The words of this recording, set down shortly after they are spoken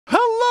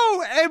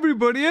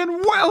everybody,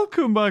 and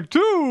welcome back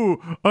to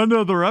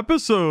another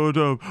episode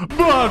of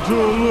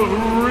Battle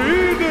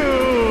Arena!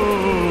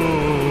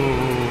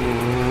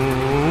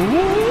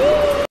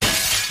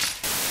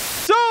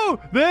 So,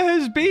 there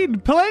has been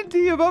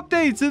plenty of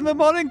updates in the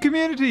modding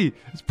community.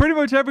 It's pretty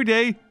much every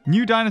day,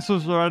 new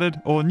dinosaurs are added,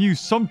 or new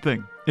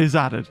something is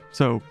added.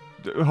 So,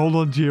 hold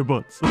on to your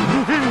butts.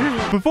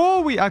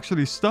 Before we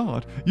actually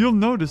start, you'll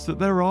notice that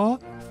there are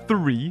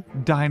 3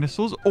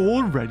 dinosaurs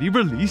already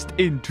released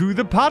into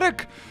the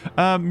paddock.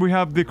 We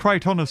have the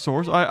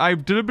Critonosaurus. I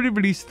deliberately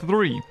released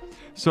 3.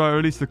 So I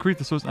released the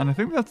Cretosaurus, and I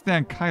think that's the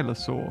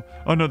Ankylosaur.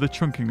 Oh no, the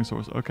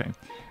Chunkingosaurus. Okay.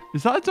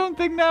 Is that its own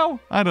thing now?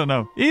 I don't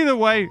know. Either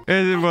way,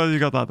 well, you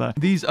got that there.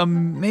 These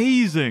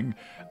amazing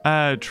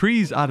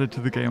trees added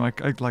to the game.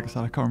 Like I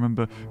said, I can't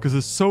remember because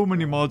there's so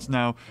many mods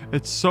now.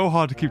 It's so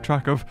hard to keep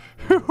track of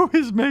who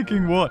is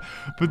making what.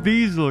 But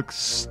these look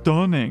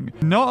stunning.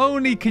 Not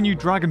only can you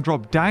drag and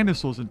drop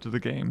dinosaurs into the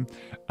game,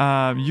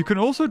 you can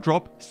also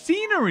drop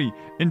scenery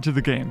into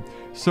the game.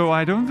 So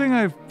I don't think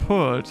I've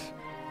put...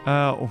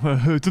 I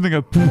don't think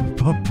I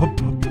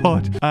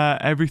put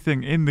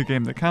everything in the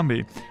game that can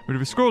be. But if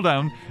you scroll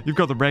down, you've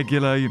got the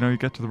regular, you know, you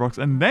get to the rocks,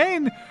 and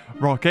then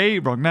rock 8,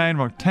 rock 9,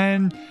 rock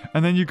 10,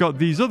 and then you've got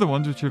these other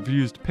ones, which have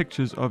used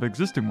pictures of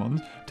existing ones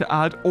to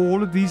add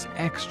all of these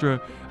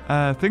extra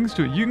things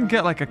to it. You can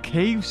get like a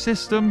cave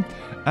system,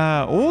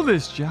 all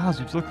this jazz,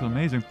 which looks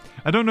amazing.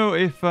 I don't know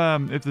if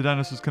the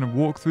dinosaurs kind of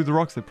walk through the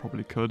rocks. They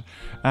probably could.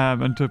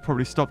 And to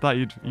probably stop that,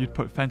 you'd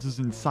put fences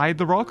inside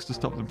the rocks to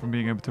stop them from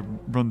being able to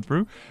run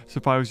through. So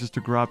if I was just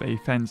to grab a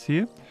fence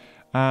here,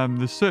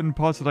 there's certain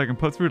parts that I can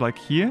put through, like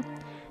here.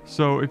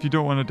 So if you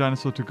don't want a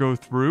dinosaur to go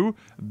through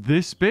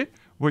this bit,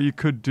 what you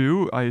could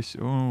do,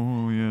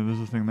 oh yeah,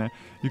 there's a thing there.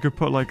 You could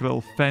put like a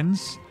little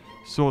fence,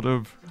 sort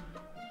of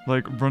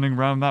like running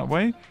around that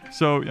way.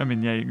 So, I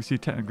mean, yeah, you can see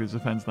technically there's a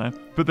fence there,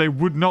 but they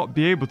would not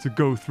be able to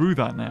go through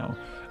that now.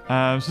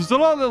 So there's a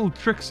lot of little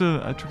tricks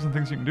and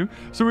things you can do.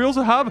 So we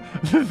also have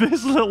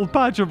this little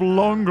patch of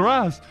long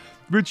grass,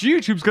 which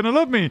YouTube's gonna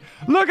love me.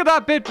 Look at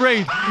that bit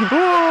rate.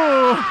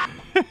 Oh!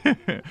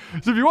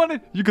 So if you want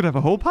it, you could have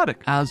a whole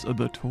paddock as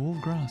the tall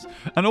grass.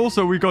 And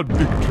also we got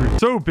big trees.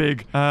 So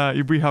big,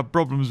 we have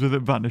problems with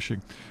it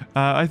vanishing.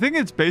 I think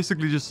it's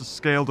basically just a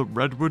scaled up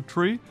redwood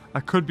tree. I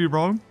could be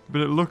wrong,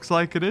 but it looks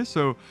like it is.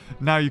 So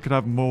now you could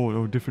have more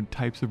or different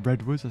types of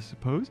redwoods, I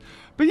suppose.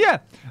 But yeah,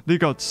 they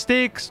got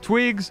sticks,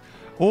 twigs,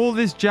 all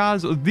this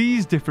jazz,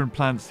 these different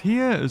plants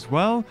here as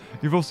well.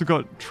 You've also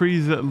got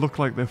trees that look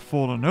like they've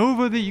fallen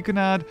over that you can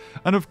add.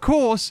 And of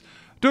course,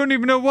 don't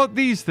even know what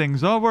these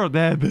things are. Well,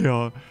 there they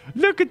are.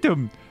 Look at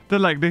them. They're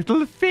like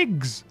little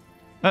figs.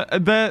 You know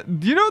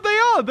what they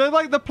are? They're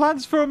like the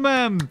plants from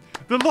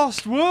The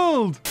Lost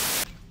World.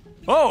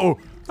 Oh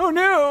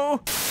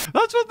no.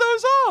 That's what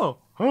those are.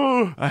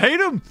 Oh, I hate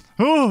them.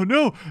 Oh,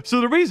 no.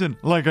 So the reason,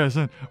 like I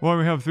said, why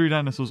we have 3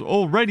 dinosaurs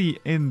already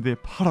in the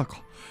paddock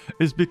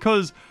is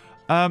because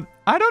I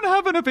don't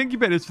have enough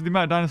incubators for the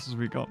amount of dinosaurs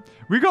we got.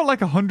 We got like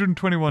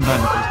 121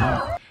 dinosaurs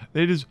now.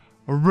 It is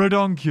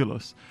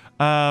redonkulous.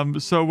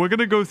 So we're going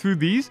to go through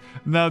these.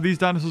 Now, these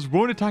dinosaurs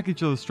won't attack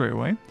each other straight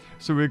away.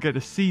 So we'll get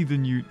to see the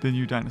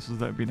new dinosaurs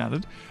that have been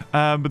added.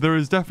 But there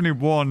is definitely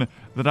one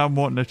that I'm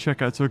wanting to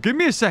check out. So give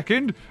me a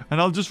second, and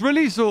I'll just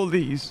release all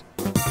these.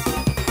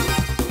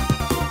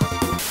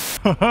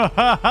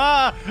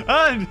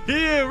 And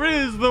here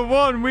is the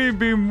one we've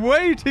been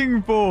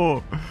waiting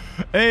for.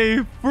 A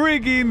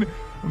friggin'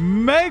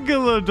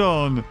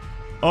 Megalodon.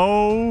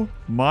 Oh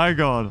my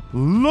god.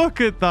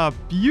 Look at that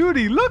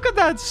beauty. Look at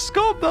that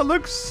sculpt. That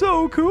looks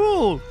so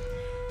cool.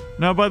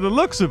 Now, by the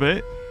looks of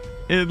it,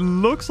 it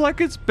looks like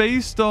it's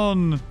based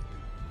on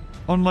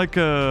like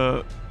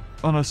a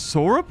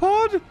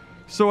sauropod.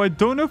 So I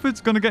don't know if it's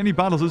going to get any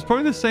battles. It's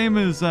probably the same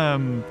as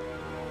the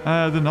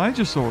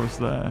Nigersaurus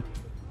there.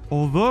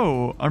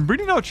 Although, I'm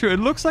really not sure. It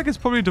looks like it's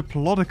probably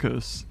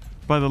Diplodocus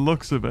by the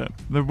looks of it.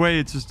 The way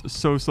it's just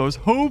so slow. I was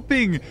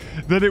hoping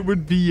that it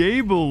would be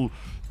able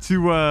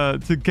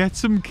to get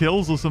some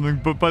kills or something,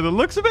 but by the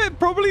looks of it,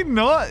 probably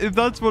not, if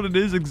that's what it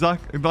is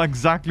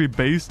exactly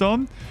based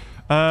on.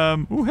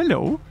 Oh,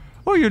 hello.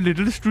 Oh, you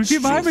little Struty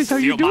Mimes, how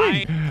you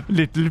doing?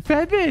 Little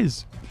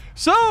feathers.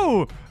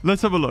 So,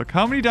 let's have a look.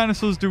 How many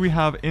dinosaurs do we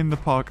have in the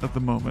park at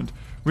the moment?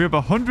 We have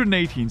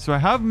 118, so I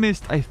have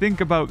missed, I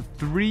think, about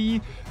 3,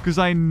 because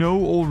I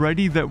know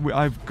already that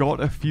I've got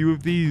a few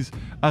of these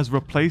as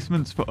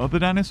replacements for other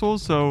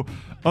dinosaurs, so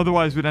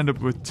otherwise we'd end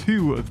up with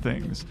 2 of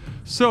things.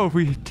 So if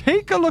we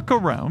take a look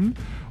around,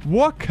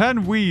 what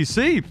can we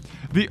see?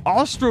 The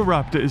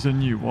Austroraptor is a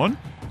new one,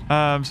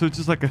 so it's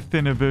just like a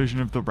thinner version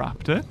of the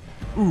raptor.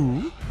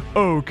 Ooh,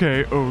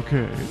 okay.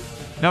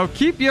 Now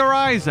keep your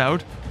eyes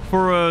out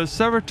for a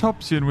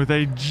Ceratopsian with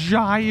a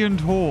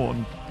giant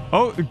horn.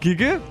 Oh,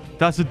 Giga?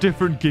 That's a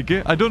different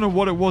Giga. I don't know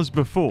what it was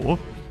before.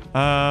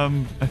 I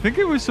think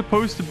it was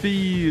supposed to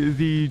be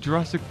the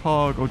Jurassic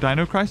Park or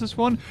Dino Crisis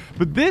one,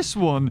 but this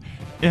one,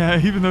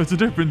 even though it's a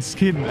different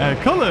skin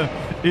color,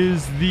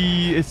 is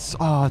it's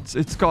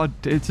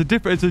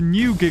a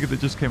new Giga that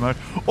just came out.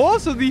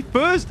 Also, the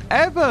first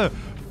ever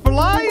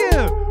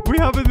flyer we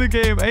have in the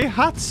game a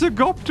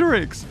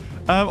Hatzegopteryx.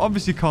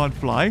 Obviously can't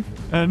fly.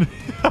 And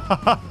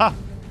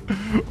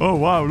oh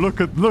wow,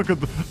 look at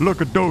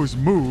those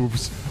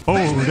moves.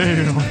 Oh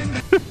damn.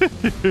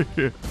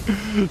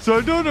 So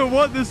I don't know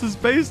what this is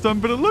based on,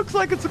 but it looks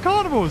like it's a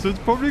carnivore, so it's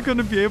probably going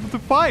to be able to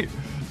fight.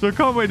 So I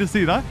can't wait to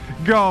see that.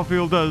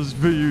 Garfield as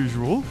per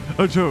usual.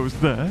 A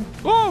toast there.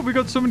 Oh, we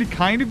got somebody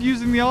kind of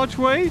using the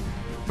archway.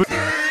 But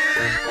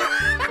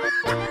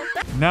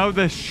now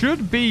there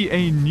should be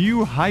a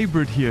new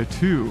hybrid here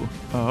too.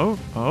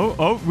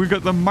 Oh, we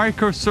got the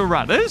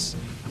Microceratus.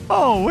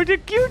 Oh, what a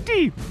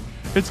cutie.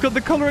 It's got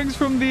the colorings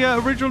from the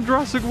original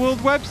Jurassic World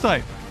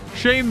website.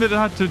 Shame that it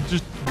had to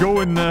just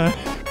go into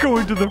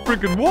the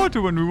freaking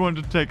water when we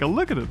wanted to take a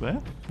look at it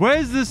there.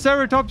 Where's the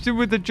Ceratopsin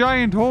with the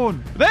giant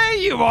horn? There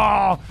you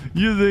are!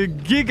 You're the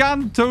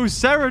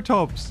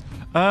Gigantoceratops.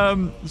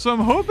 So I'm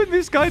hoping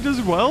this guy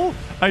does well.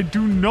 I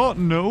do not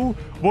know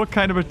what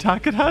kind of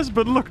attack it has,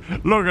 but look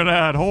at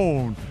that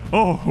horn.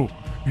 Oh,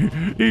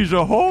 he's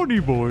a horny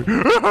boy.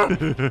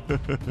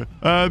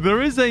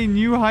 There is a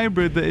new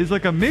hybrid that is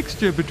like a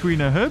mixture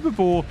between a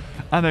herbivore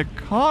and a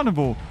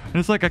carnivore. And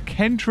it's like a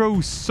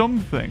Kentro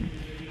something.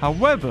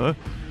 However,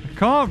 I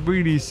can't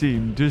really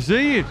seem to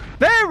see it.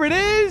 There it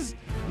is!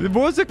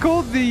 What's it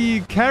called? The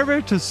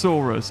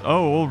Keratosaurus.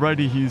 Oh,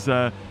 already he's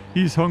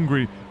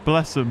hungry.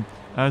 Bless him.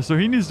 So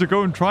he needs to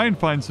go and try and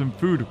find some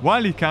food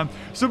while he can.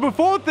 So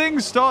before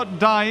things start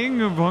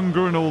dying of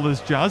hunger and all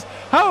this jazz,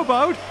 how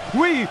about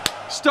we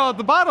start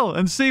the battle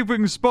and see if we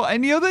can spot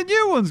any other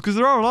new ones? Because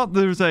there are a lot.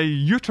 There's a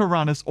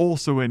Uteranus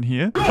also in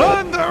here.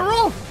 And they're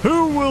off!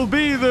 Who will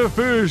be the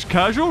first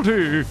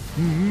casualty?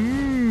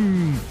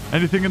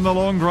 Anything in the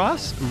long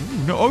grass? Ooh,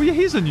 no. Oh yeah,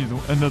 here's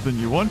another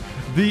new one.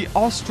 The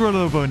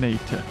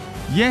Australobonator.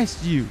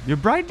 Yes, you're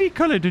brightly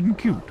colored and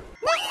cute.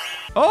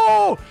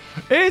 Oh,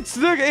 it's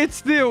the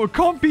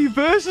Compy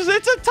versus.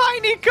 It's a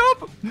tiny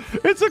cup.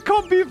 It's a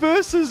Compy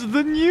versus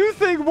the new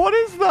thing. What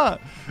is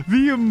that?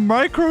 The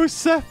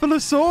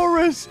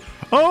Microcephalosaurus.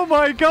 Oh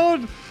my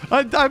god.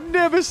 I've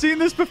never seen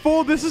this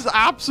before. This is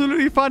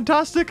absolutely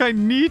fantastic. I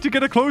need to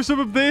get a close-up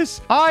of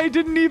this. I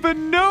didn't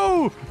even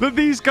know that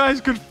these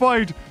guys could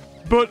fight,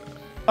 but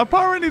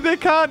apparently they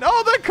can.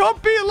 Oh, the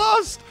Compy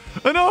lost.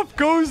 And off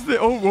goes the...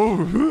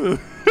 Oh.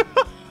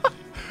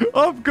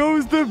 Off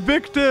goes the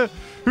victor,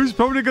 who's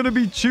probably going to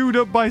be chewed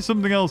up by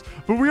something else.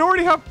 But we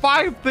already have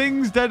 5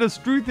 things dead. A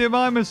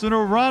Struthiomimus, an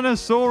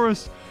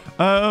Oranosaurus,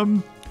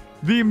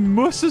 the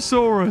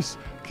Mosasaurus,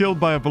 killed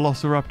by a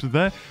Velociraptor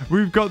there.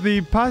 We've got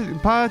the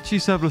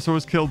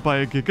Pachycephalosaurus killed by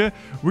a Giga.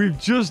 We've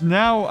just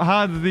now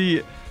had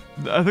the...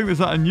 I think there's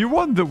that a new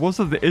one that was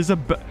the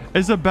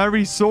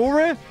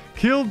Isaberrysaura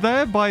killed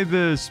there by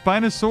the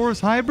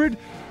Spinosaurus hybrid.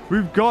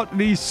 We've got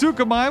the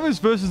Suchomimus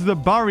versus the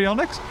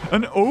Baryonyx.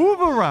 An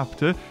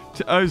Oviraptor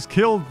has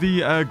killed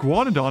the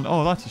Iguanodon.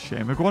 Oh, that's a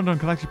shame. Iguanodon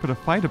can actually put a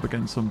fight up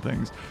against some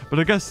things. But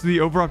I guess the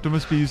Oviraptor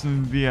must be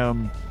using the,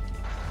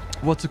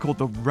 what's it called?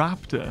 The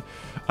Raptor.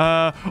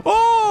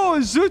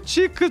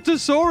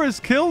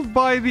 Zuchicatosaurus killed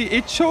by the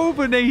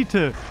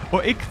Ichthyovenator.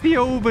 Or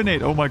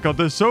Ichthyovenator. Oh my god,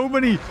 there's so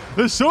many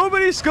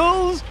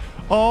skulls.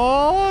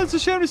 Oh, it's a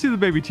shame to see the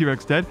baby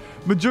T-Rex dead.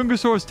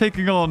 Majungasaurus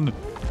taking on...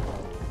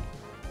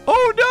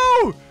 Oh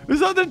no! Is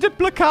that the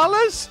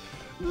Diplocalus?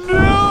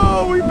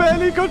 No! We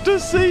barely got to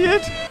see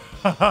it!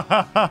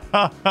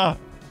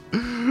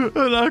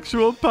 An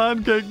actual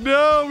pancake.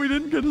 No, we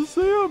didn't get to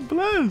see him.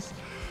 Bless.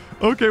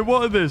 Okay,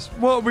 what are this?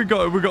 What have we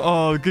got?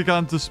 Oh,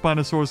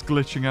 Gigantospinosaurus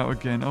glitching out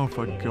again. Oh,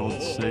 for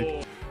God's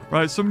sake.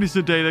 Right, somebody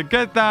Sedata.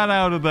 Get that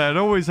out of there. It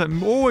always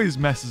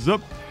messes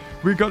up.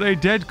 We got a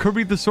dead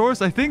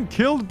Curbithosaurus, I think,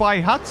 killed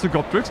by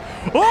Hatzegopteryx.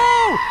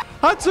 Oh!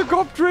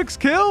 Hatzegopteryx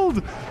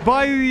killed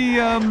by the,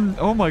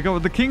 oh my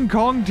god, the King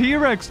Kong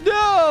T-Rex.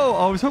 No!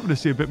 I was hoping to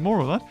see a bit more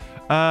of that.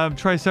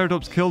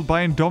 Triceratops killed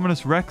by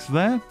Indominus Rex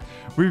there.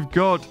 We've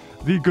got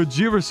the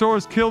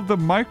Gojirasaurus killed the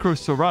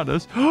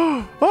Microceratus.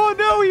 Oh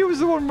no, he was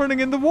the one running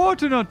in the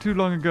water not too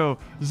long ago.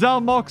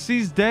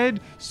 Zalmoxy's dead.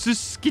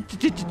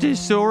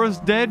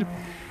 Suskititosaurus dead.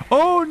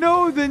 Oh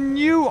no, the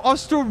new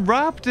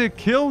Ostroraptor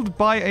killed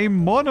by a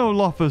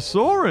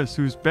Monolophosaurus,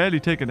 who's barely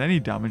taken any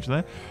damage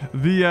there.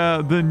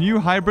 The new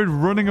hybrid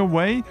running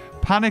away,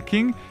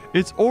 panicking.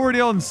 It's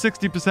already on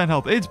 60%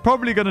 health. It's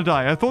probably going to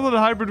die. I thought that the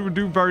hybrid would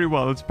do very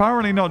well. It's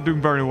apparently not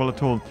doing very well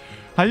at all.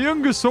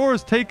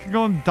 Hyungosaurus taking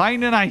on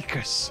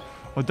Deinonychus.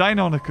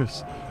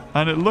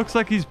 And it looks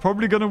like he's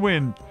probably going to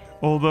win.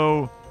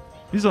 Although,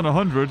 he's on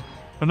 100.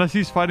 Unless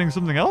he's fighting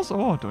something else?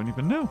 Oh, I don't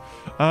even know.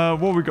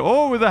 What we got?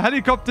 Oh, with the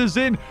helicopters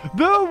in.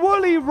 The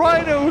woolly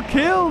rhino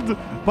killed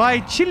by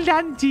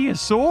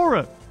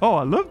Chilantiosaura. Oh,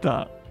 I love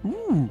that.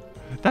 Ooh,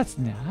 that's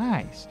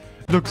nice.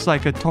 Looks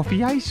like a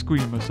toffee ice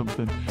cream or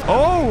something.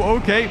 Oh,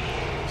 okay.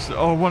 So,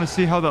 I want to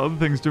see how the other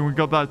thing's doing. We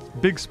got that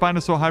big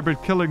Spinosaur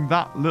hybrid killing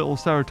that little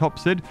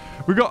Ceratopsid.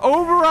 We got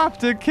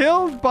Oviraptor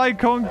killed by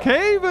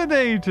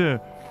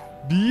Concavenator.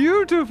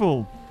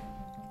 Beautiful.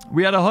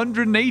 We had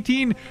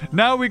 118.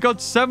 Now we got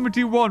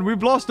 71.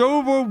 We've lost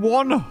over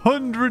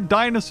 100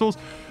 dinosaurs.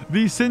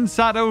 The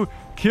Cinsato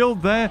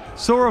killed there.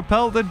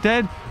 Sauropelta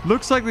dead.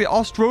 Looks like the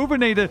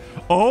Ostrovinator.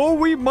 Oh,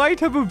 we might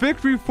have a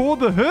victory for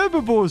the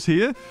herbivores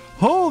here.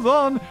 Hold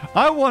on.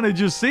 I want to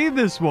just see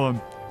this one.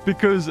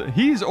 Because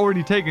he's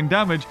already taken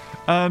damage.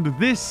 And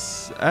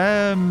this, what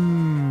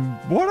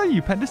are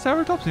you?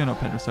 Pentaceratops? You're not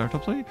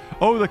Pentaceratops, are you?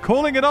 Oh, they're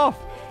calling it off.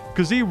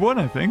 Because he won,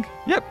 I think.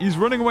 Yep, he's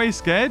running away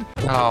scared.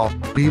 Wow,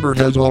 Beaver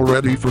has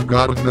already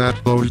forgotten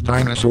that those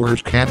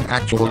dinosaurs can't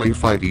actually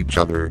fight each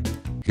other.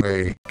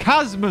 Yay.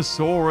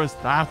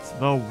 Chasmosaurus, that's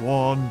the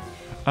one.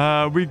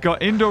 We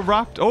got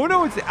Indoraptor. Oh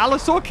no, it's the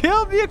Allosaur.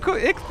 Killed the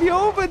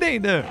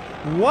Ichthyovenator.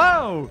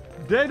 Wow,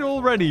 dead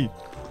already.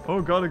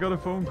 Oh god, I got a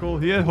phone call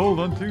here. Hold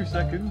on 2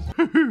 seconds.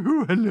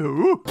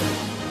 Hello.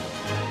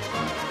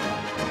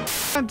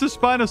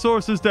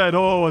 Spinosaurus is dead.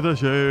 Oh, what a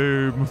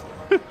shame.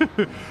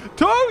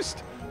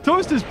 Toast!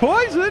 Toast is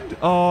poisoned.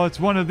 Oh, it's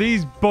one of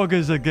these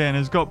buggers again.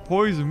 It's got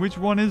poison. Which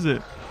one is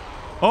it?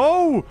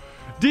 Oh,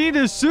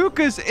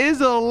 Deinosuchus is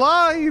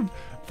alive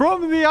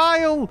from the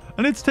Isle.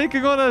 And it's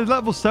taking on a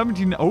level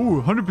 17.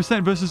 Oh,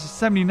 100% versus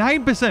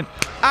 79%.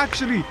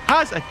 Actually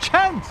has a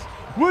chance.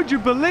 Would you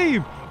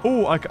believe?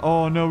 Oh,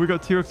 oh no, we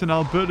got T-Rex and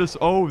Albertus.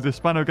 Oh, the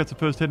Spino gets a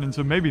first hit, and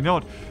so maybe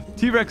not.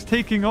 T-Rex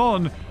taking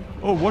on...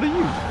 Oh, what are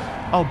you?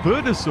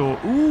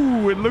 Albertosaur.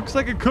 Ooh, it looks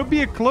like it could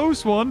be a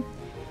close one.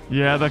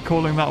 Yeah, they're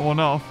calling that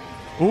one off.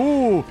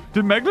 Oh,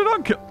 did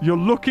Megalodon kill? You're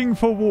looking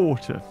for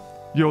water.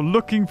 You're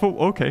looking for...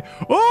 Okay.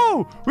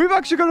 Oh, we've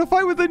actually got a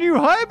fight with a new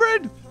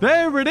hybrid.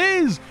 There it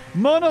is.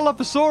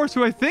 Monolophosaurus,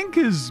 who I think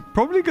is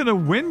probably going to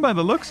win by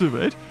the looks of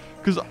it.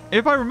 Because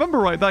if I remember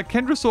right, that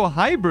Kendrasaur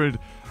hybrid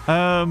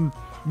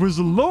was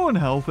low on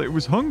health. It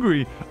was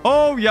hungry.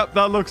 Oh, yep,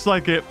 that looks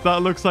like it.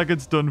 That looks like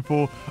it's done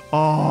for.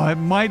 Oh, it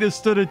might have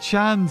stood a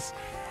chance.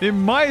 It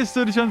might have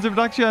stood a chance if it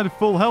actually had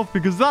full health,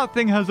 because that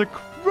thing has a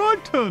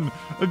ton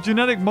of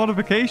genetic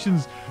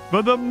modifications.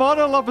 But the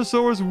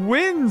Monolophosaurus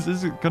wins.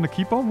 Is it going to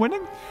keep on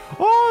winning?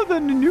 Oh, the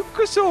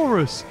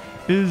Nucosaurus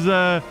is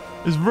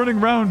running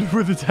around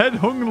with its head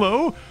hung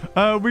low.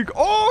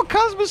 Oh,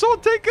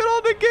 Chasmosaur taking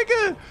on the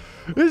Giga.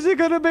 Is he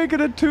going to make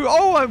it a 2?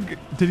 Oh,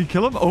 did he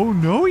kill him? Oh,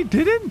 no, he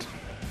didn't.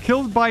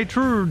 Killed by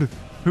Trude,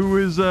 who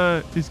is,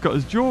 he's got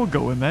his jaw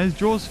going there. His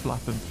jaw's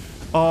flapping.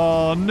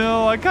 Oh,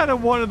 no, I kind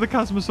of wanted the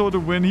Chasmosaur to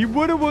win. He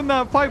would have won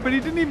that fight, but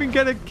he didn't even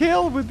get a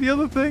kill with the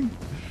other thing.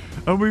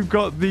 And we've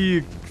got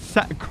the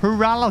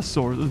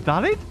Corallosaurus. Is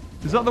that it?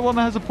 Is that the one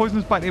that has a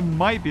poisonous bite? It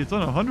might be. It's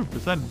on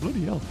 100%.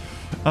 Bloody hell.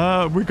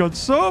 We got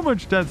so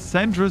much death.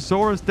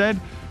 Centrosaurus dead.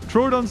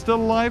 Troodon still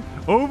alive.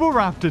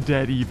 Oviraptor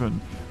dead even.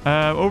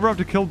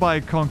 Oviraptor killed by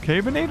a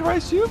Concavinator, I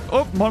assume.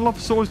 Oh,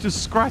 Monolophosaurus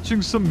just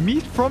scratching some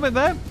meat from it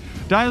there.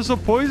 Dinosaur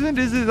poisoned.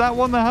 Is it that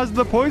one that has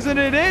the poison?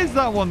 It is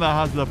that one that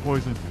has the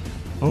poison.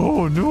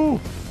 Oh, no.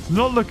 It's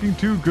not looking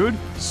too good.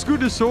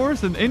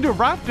 Scutosaurus and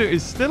Indoraptor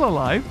is still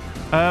alive.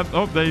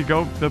 Oh, there you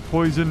go. The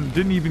poison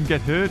didn't even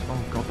get hurt.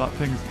 Oh, God, that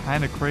thing's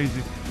kind of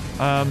crazy.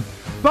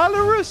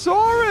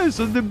 Balarosaurus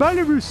and the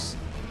Belarus.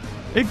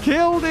 It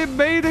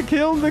made a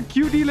kill the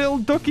cutie little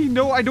ducky.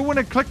 No, I don't want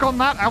to click on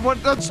that. I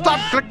want to stop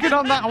clicking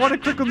on that. I want to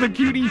click on the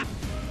cutie.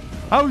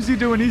 How's he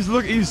doing?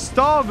 He's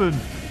starving.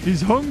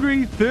 He's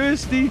hungry,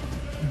 thirsty,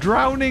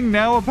 drowning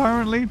now,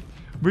 apparently.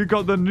 We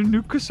got the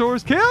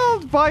Nucosaurus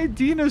killed by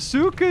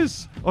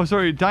Deinosuchus. Oh,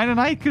 sorry,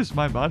 Deinonychus,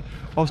 my bad.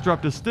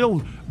 Ostraptor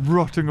still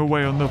rotting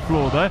away on the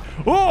floor there.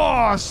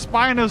 Oh,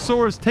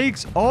 Spinosaurus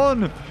takes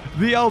on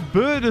the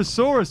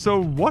Albertosaurus.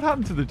 So what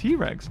happened to the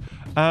T-Rex?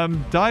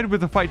 Died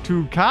with a fight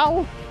to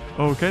Cal.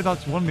 Okay,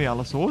 that's one of the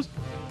Allosaurs.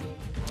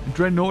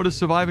 Dreadnought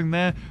surviving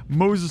there.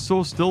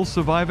 Mosasaur still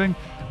surviving.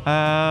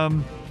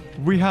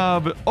 We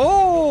have...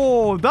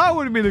 Oh, that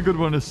would have been a good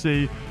one to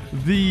see.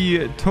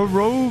 The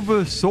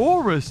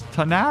Pterovosaurus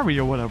Tanari,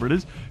 or whatever it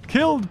is,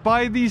 killed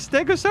by the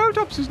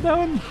Stegoceratops, who's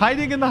now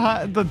hiding in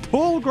the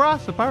tall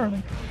grass,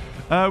 apparently.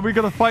 We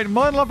got to fight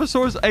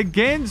Monolophosaurus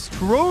against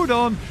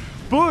Troodon,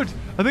 but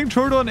I think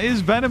Troodon is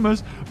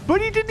venomous,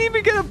 but he didn't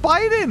even get a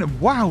bite in.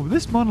 Wow,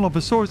 this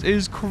Monolophosaurus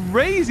is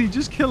crazy,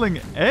 just killing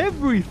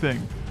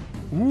everything.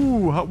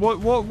 Ooh,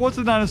 what's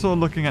the dinosaur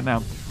looking at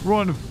now? We're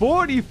on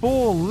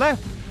 44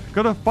 left.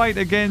 Got to fight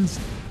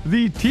against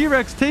the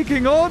T-Rex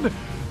taking on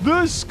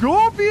the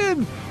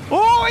Scorpion.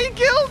 Oh, he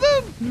killed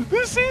him.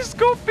 The sea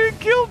scorpion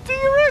killed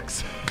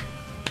T-Rex.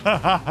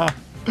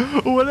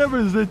 Whatever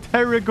is the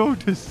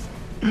Pterygotus.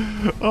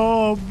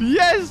 Oh,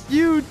 yes,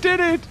 you did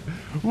it.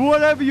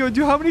 Whatever you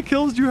do. How many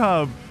kills do you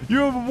have? You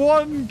have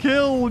 1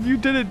 kill. You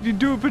did it. You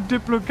do it for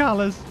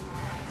Diplocalus.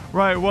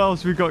 Right, what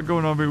else we got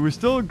going on here? We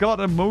still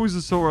got a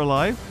Mosasaur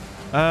alive.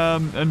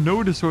 A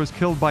Nodosaurus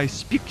killed by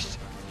Spix.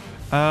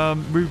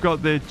 We've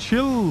got the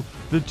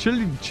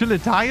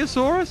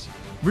Chilitiosaurus.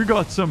 We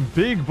got some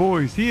big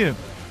boys here.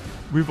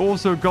 We've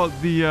also got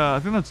the, I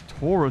think that's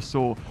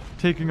Taurosaur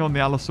taking on the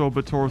Allosaur,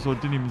 but Taurosaur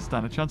didn't even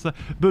stand a chance there.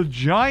 The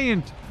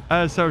giant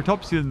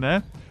Ceratopsian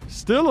there,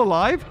 still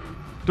alive.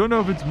 Don't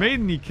know if it's made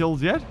any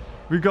kills yet.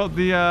 We got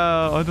the,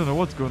 I don't know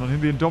what's going on here.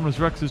 The Indominus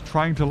Rex is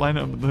trying to line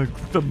up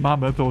the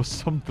mammoth or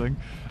something.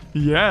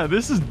 Yeah,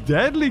 this is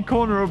deadly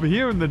corner over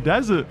here in the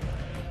desert.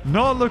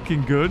 Not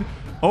looking good.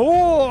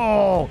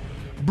 Oh,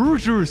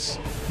 Brutus,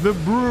 the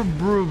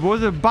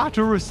was it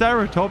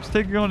Bataroceratops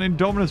taking on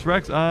Indominus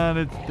Rex, and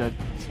it's dead.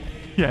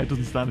 Yeah, it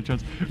doesn't stand a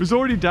chance. It was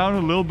already down a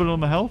little bit on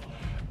the health,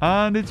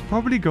 and it's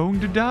probably going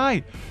to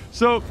die.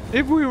 So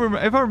if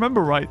I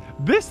remember right,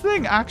 this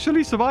thing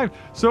actually survived.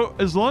 So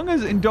as long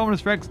as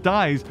Indominus Rex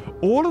dies,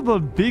 all of the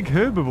big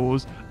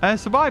herbivores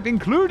survive,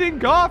 including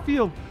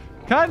Garfield.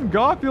 Can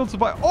Garfield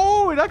survive?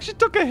 Oh, it actually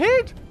took a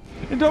hit.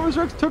 Indominus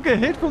Rex took a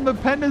hit from the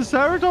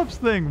Pentaceratops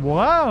thing.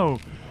 Wow.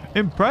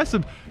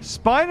 Impressive.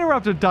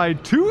 Spinoraptor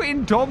died to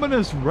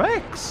Indominus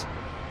Rex.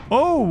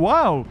 Oh,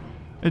 wow.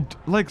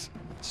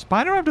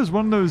 Spinoraptor is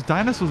one of those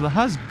dinosaurs that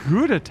has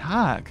good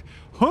attack.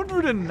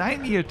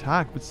 190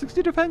 attack, but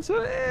 60 defense,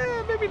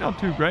 maybe not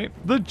too great.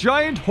 The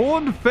giant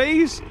horned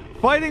face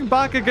fighting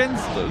back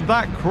against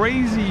that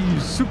crazy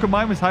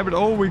Suchomimus hybrid.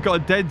 Oh, we got a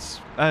dead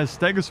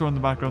Stegosaur in the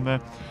background there.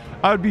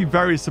 I would be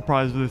very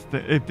surprised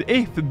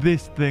if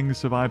this thing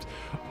survives.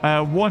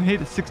 One hit,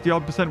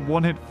 60-odd%.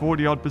 One hit,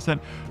 40-odd%.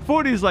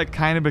 40 is like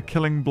kind of a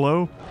killing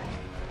blow.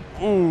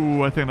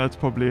 Oh, I think that's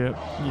probably it.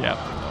 Yeah.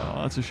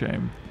 Oh, that's a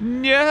shame.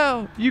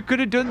 No, you could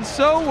have done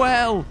so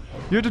well.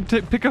 You had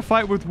to pick a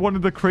fight with one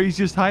of the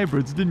craziest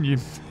hybrids, didn't you?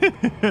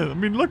 I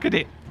mean, look at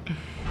it.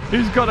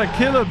 He's got a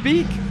killer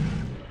beak.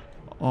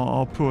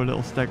 Oh, poor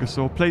little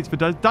Stegosaur. Plates for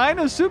dice.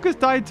 Deinosuchus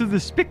died to the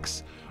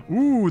Spix.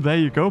 Ooh, there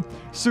you go.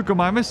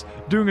 Suchomimus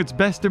doing its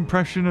best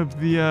impression of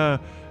the,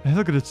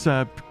 look at its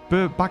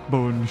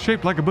backbone,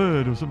 shaped like a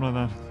bird or something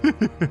like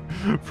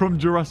that. From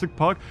Jurassic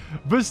Park.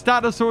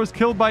 Vistatosaurus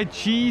killed by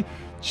Chi.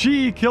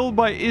 Chi killed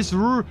by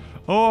Isru.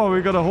 Oh,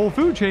 we got a whole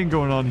food chain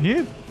going on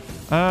here.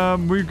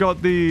 We've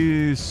got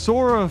the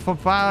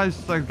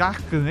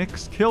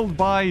Saurophagus killed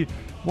by...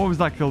 What was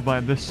that killed by?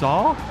 The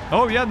Saw?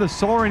 Oh, yeah, the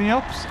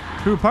Sauroniops,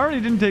 who apparently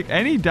didn't take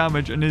any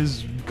damage and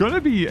is going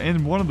to be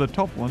in one of the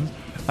top ones.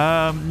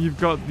 You've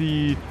got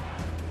the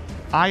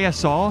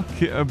ISR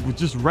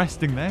just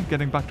resting there,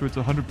 getting back to its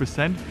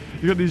 100%.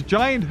 You've got these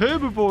giant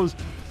herbivores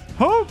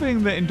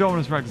hoping that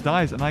Indominus Rex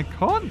dies, and I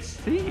can't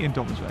see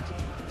Indominus Rex.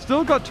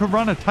 Still got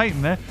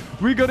Tyrannatitan there.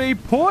 We got a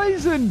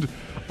poisoned...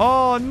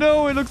 Oh,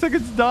 no, it looks like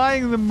it's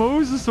dying. The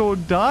Mosasaur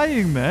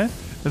dying there.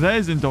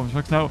 There's Indominus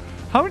Rex. Now,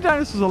 how many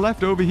dinosaurs are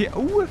left over here?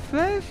 Oh, a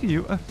fair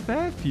few.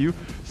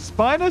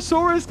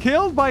 Spinosaurus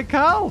killed by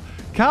Cal.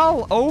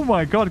 Cal, oh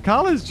my god,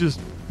 Cal is just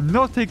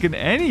not taking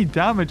any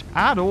damage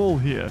at all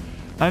here.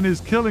 And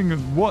is killing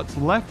what's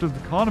left of the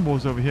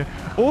carnivores over here.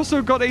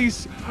 Also got a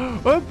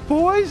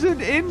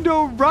poisoned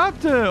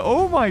Indoraptor.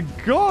 Oh my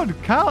god,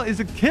 Cal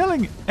is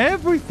killing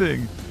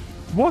everything.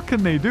 What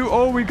can they do?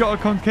 Oh, we got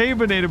a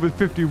Concavenator with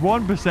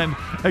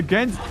 51%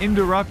 against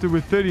Indoraptor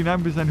with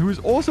 39%, who is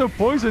also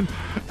poisoned.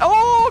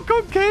 Oh,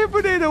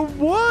 Concavenator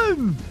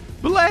won!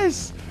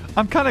 Bless!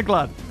 I'm kind of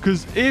glad,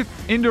 because if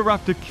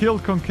Indoraptor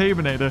killed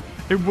Concavenator,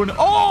 it wouldn't...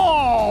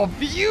 Oh,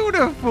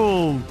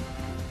 beautiful!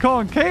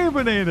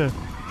 Concavenator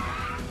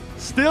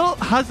still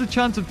has the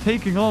chance of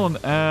taking on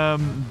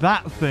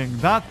that thing.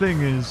 That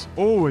thing is...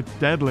 Oh, it's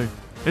deadly.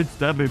 It's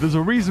deadly. There's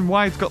a reason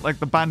why it's got like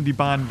the bandy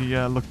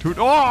look to it.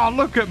 Oh,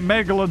 look at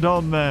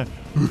Megalodon there.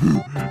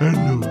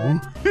 Hello.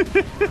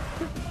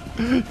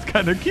 It's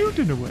kind of cute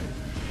in a way.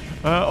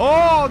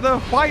 Oh, the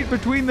fight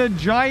between the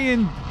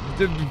giant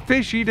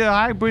fish eater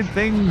hybrid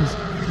things.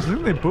 I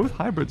think they're both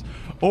hybrids.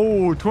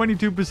 Oh,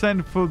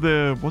 22% for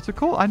the... What's it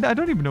called? I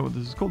don't even know what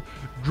this is called.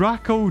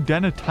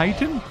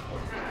 Dracodenatitan?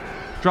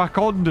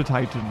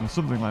 Dracondotitan or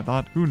something like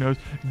that. Who knows?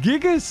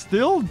 Giga's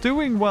still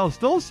doing well,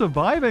 still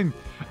surviving.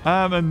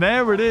 And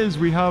there it is.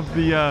 We have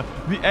the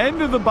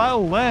end of the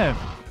battle there.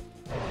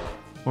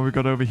 What we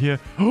got over here?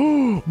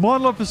 Oh,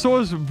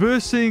 Monolophosaurus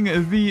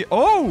versus the...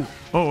 Oh,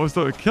 I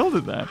thought it killed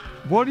it there.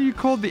 What do you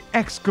call the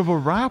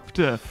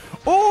Excavatoraptor?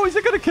 Oh, is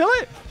it going to kill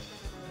it?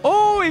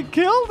 Oh, it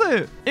killed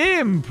it.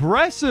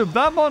 Impressive.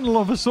 That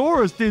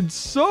Monolophosaurus did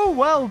so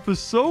well for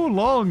so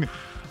long.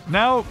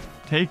 Now,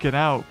 take it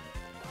out.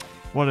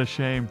 What a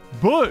shame.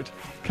 But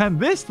can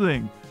this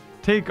thing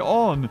take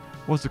on,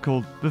 what's it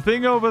called? The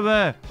thing over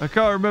there. I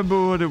can't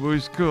remember what it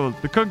was called.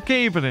 The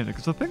Concavenator,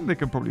 because I think they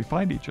can probably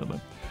find each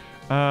other.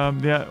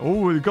 Yeah.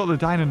 Oh, we've got the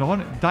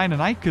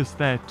Deinonychus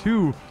there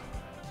too.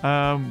 What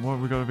have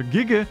we got over?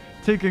 Giga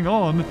taking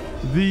on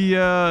the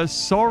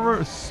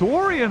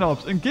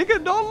Sauriops. And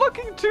Giga not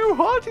looking too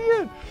hot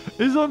here.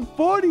 Is on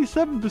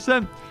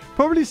 47%.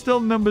 Probably still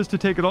numbers to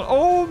take it on.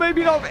 Oh,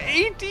 maybe not.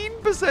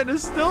 18%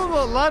 has still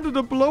not landed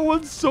a blow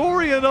on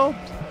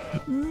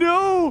Sauriops.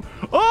 No.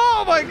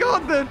 Oh my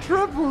god, the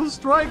triple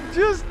strike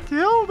just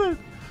killed it.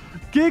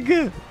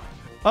 Giga.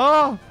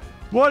 Oh,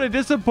 what a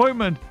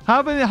disappointment.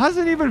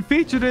 Hasn't even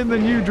featured in the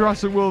new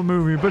Jurassic World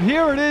movie, but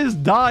here it is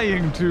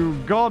dying to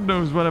God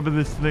knows whatever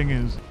this thing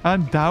is.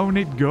 And down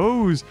it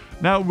goes.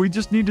 Now, we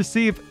just need to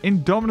see if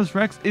Indominus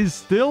Rex is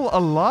still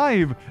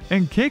alive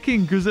and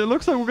kicking, because it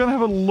looks like we're going to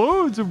have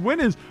loads of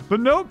winners. But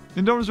nope,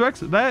 Indominus Rex,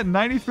 there,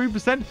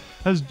 93%,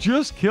 has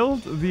just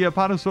killed the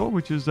Apatosaur,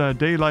 which is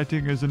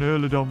daylighting as an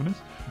Early Dominus.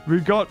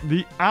 We've got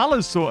the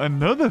Allosaur,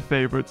 another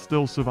favorite,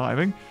 still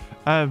surviving.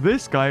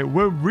 this guy,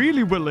 we're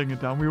really whittling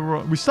it down.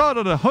 We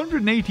started at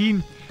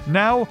 118,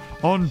 now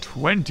on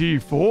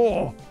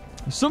 24.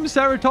 Some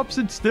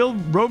ceratopsids still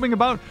roaming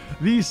about.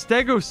 The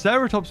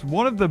Stegoceratops,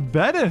 one of the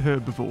better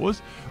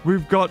herbivores.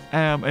 We've got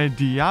a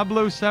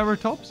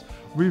Diabloceratops.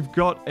 We've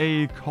got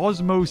a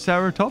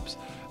Cosmoceratops.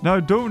 Now,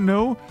 I don't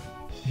know.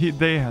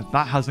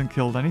 That hasn't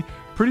killed any.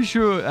 Pretty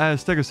sure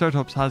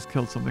Stegoceratops has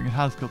killed something. It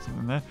has killed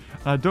something there.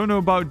 I don't know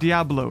about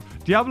Diablo.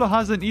 Diablo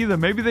hasn't either.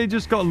 Maybe they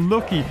just got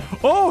lucky.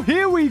 Oh,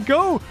 here we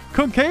go.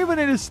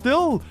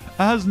 Concavenator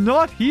has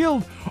not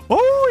healed.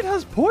 Oh, it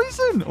has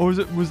poison. Or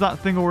was that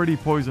thing already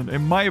poisoned? It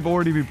might have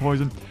already been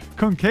poisoned.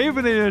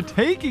 Concavenator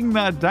taking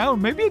that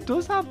down. Maybe it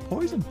does have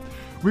poison.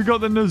 We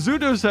got the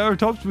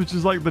Nazutoceratops, which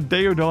is like the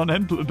Deodon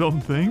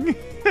Entlodon thing.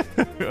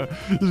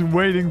 Just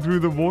wading through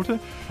the water.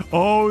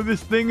 Oh,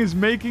 this thing is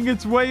making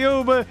its way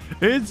over.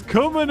 It's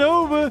coming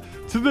over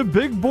to the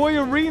big boy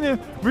arena.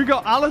 We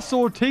got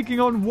Allosaur taking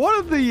on one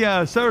of the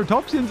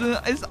Ceratopsians and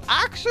is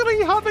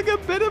actually having a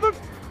bit of a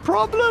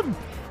problem.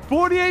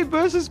 48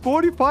 versus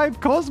 45.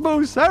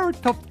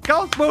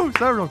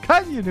 Cosmoceratops.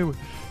 Can you do it?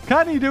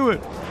 Can he do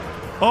it?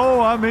 Oh,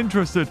 I'm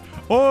interested.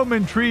 Oh, I'm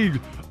intrigued.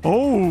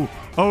 Oh,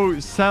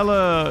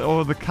 Sella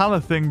or the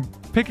Kala thing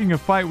picking a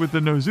fight with the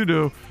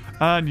Nozuto.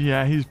 And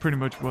yeah, he's pretty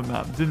much won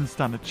that. Didn't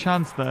stand a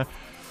chance there.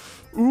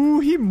 Ooh,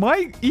 he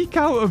might eke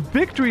out a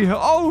victory here.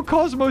 Oh,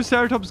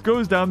 Cosmoceratops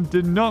goes down.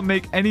 Did not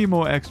make any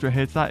more extra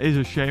hits. That is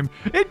a shame.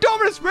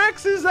 Indominus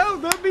Rex is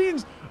out. That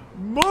means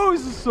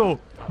Mosasaur,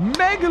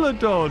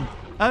 Megalodon,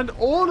 and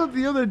all of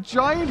the other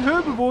giant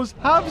herbivores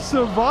have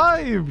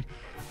survived.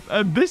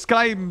 And this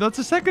guy, that's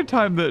the second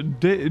time that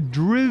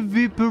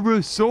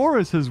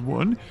Driviperosaurus has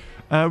won.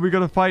 We got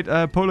to fight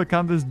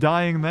Polacanthus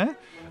dying there.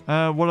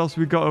 What else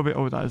we got over?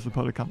 Oh, that is the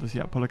Polacanthus.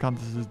 Yeah,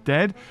 Polacanthus is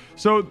dead.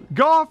 So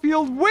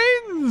Garfield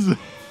wins.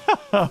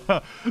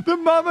 The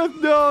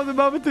mammoth. No, the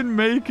mammoth didn't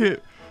make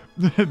it.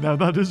 Now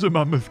that is a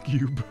mammoth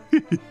cube.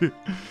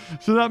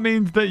 So that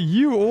means that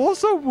you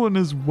also won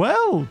as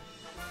well.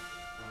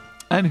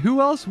 And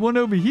who else won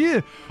over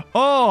here?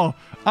 Oh,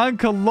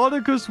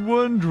 Ankylodocus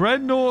won,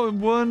 Dreadnought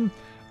won,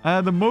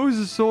 the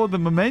Mosasaur, the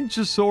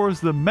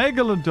Mamenchosaurus, the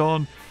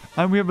Megalodon,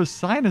 and we have a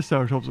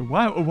Sinoceratops.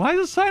 Wow, why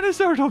is a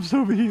Sinoceratops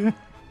over here?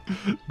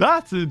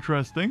 That's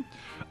interesting.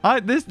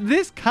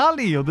 This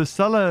Kali, or the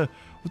Sella,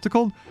 what's it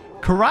called?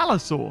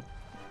 Corallosaur.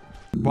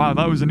 Wow,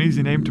 that was an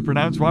easy name to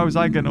pronounce. Why was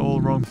I getting it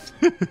all wrong?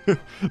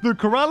 The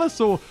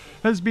Corallosaur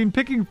has been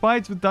picking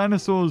fights with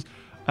dinosaurs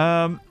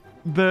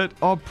that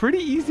are pretty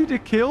easy to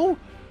kill.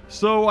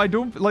 So I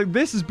don't like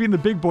this has been the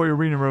big boy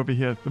arena over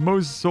here. The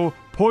Mosasaur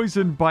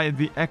poisoned by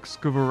the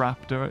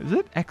Excavatoraptor. Is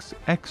it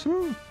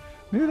Exo?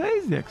 Maybe that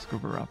is the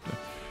Excavatoraptor.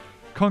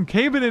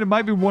 Concavenator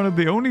might be one of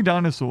the only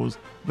dinosaurs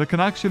that can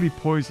actually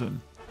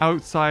poison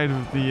outside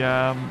of the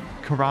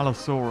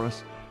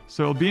Corallosaurus.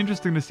 So it'll be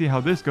interesting to see how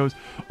this goes.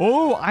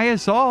 Oh,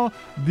 ISR,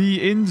 the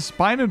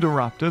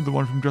Inspinodoraptor, the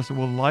one from Jurassic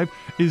World Live,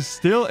 is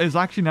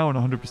actually now on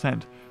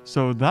 100%.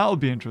 So that'll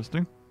be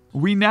interesting.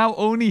 We now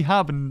only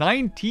have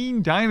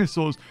 19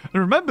 dinosaurs.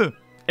 And remember,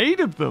 8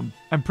 of them,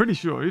 I'm pretty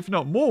sure, if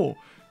not more,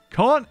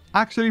 can't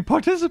actually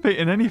participate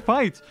in any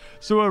fights.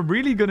 So we're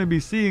really going to be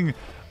seeing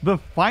the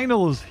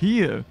finals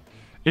here.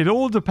 It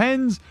all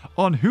depends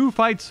on who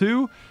fights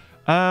who.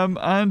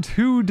 And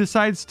who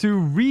decides to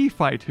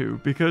refight who,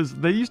 because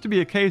there used to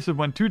be a case of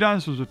when 2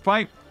 dinosaurs would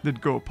fight,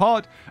 they'd go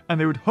apart, and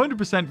they would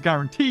 100%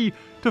 guarantee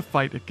to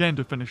fight again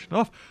to finish it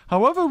off.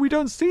 However, we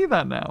don't see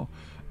that now.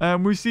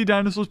 We see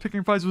dinosaurs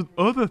picking fights with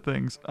other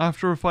things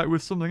after a fight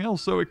with something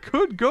else, so it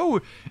could go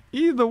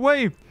either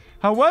way.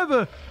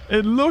 However,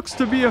 it looks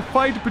to be a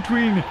fight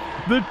between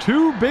the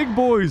 2 big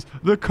boys,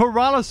 the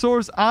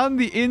Corallosaurus and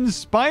the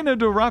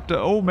Inspinodoraptor.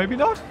 Oh, maybe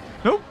not?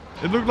 Nope.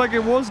 It looked like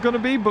it was going to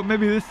be, but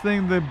maybe this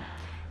thing, the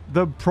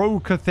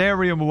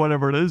Procatherium or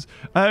whatever it is,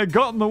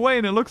 got in the way,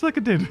 and it looks like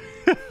it did.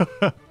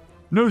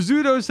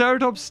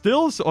 Stegoceratops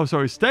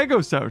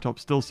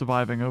still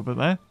surviving over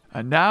there.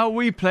 And now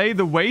we play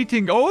the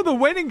waiting. Oh, the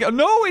waiting.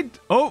 No,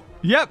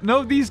 yep,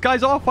 no, these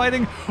guys are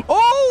fighting.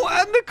 Oh,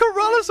 and the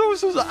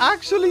Corallosaurus was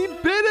actually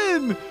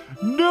bitten.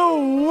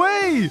 No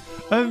way.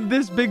 And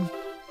this big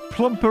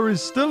plumper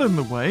is still in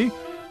the way.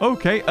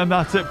 Okay, and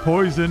that's it,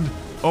 poisoned.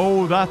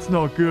 Oh, that's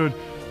not good.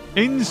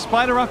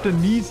 Inspinodoraptor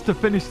needs to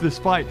finish this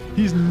fight.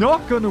 He's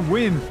not going to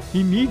win.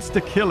 He needs to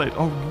kill it.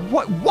 Oh,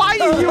 what? Why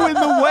are you in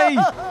the way?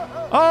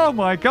 Oh,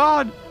 my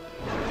God.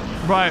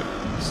 Right,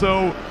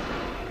 so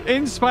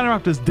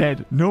Inspinodoraptor's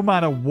dead, no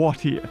matter what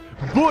here.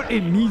 But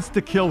it needs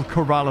to kill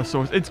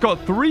Corallosaurus. It's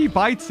got 3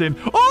 bites in.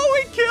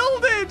 Oh, it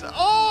killed it!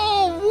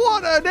 Oh,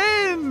 what an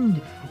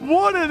end!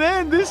 What an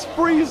end! This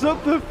frees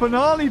up the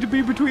finale to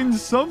be between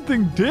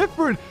something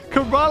different.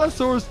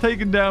 Corallosaurus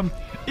taken down.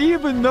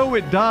 Even though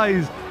it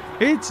dies,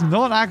 it's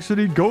not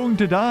actually going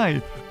to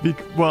die.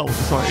 Well,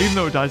 sorry, even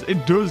though it dies,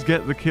 it does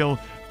get the kill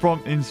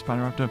from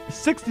Inspinodoraptor.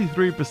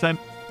 63%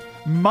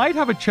 might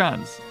have a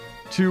chance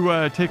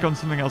to take on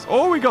something else.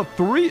 Oh, we got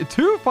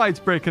 2 fights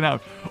breaking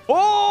out.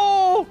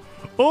 Oh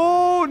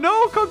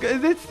no,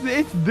 it's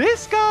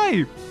this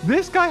guy.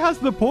 This guy has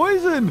the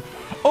poison.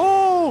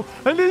 Oh, Oh,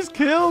 and he's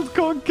killed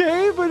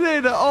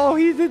Concavenator. Oh,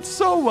 he did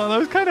so well. I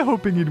was kind of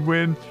hoping he'd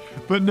win.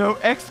 But no,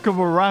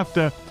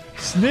 Excavatoraptor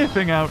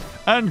sniffing out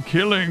and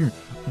killing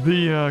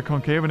the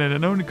Concavenator.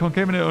 And only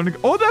Concavenator only...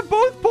 Oh, they're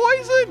both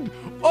poisoned.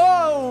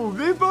 Oh,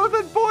 they both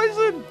had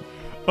poison.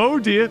 Oh,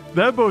 dear.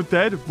 They're both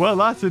dead. Well,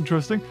 that's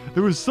interesting.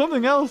 There was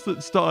something else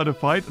that started a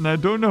fight, and I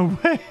don't know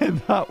where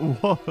that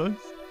was.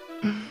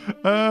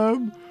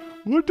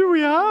 What do we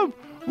have?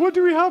 What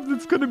do we have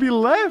that's going to be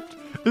left?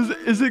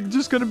 Is it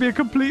just going to be a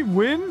complete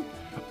win?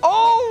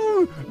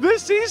 Oh, the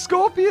Sea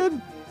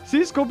Scorpion.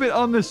 Sea Scorpion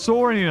on the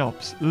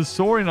Saurinops. The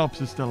Saurinops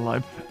is still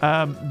alive.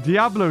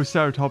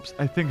 Diabloceratops,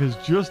 I think, has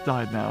just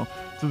died now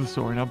to the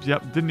Saurinops.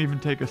 Yep, didn't even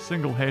take a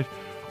single hit.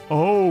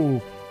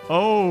 Oh,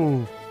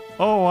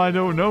 I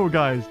don't know,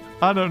 guys.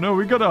 I don't know.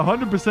 We got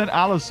 100%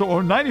 Allosaur,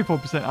 or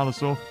 94%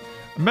 Allosaur.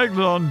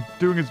 Megalodon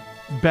doing its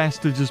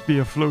best to just be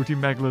a floating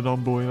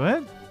Megalodon boy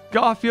there.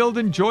 Garfield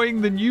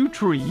enjoying the new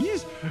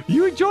trees.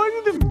 You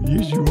enjoying them?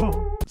 Yes, you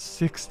are.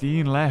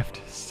 16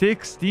 left.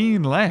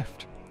 16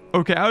 left.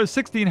 Okay, out of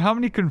 16, how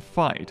many can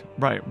fight?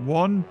 Right,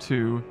 1,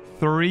 2,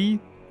 3,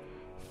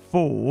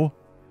 4,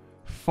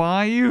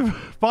 5.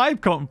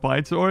 5 can't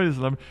fight, so already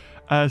 11.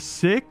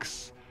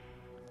 6,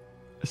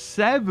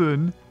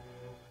 7,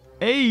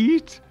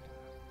 8.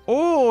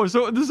 Oh,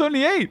 so there's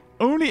only 8.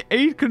 Only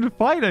 8 can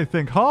fight, I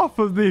think. Half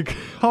of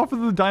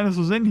the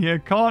dinosaurs in here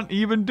can't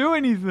even do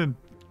anything.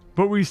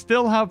 But we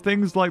still have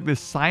things like the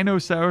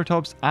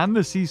Sinoceratops and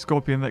the Sea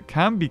Scorpion that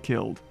can be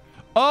killed.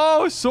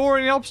 Oh,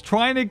 Saurinops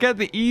trying to get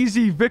the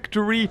easy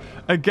victory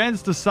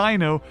against the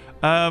Sino.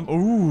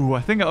 Ooh,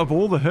 I think out of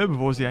all the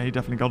herbivores, yeah, he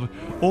definitely got it.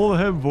 All the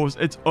herbivores,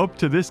 it's up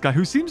to this guy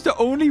who seems to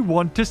only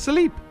want to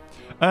sleep.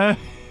 The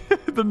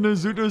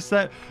Nasuto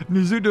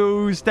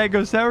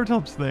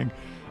Stegoceratops thing.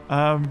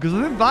 Because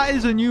I think that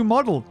is a new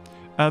model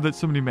that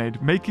somebody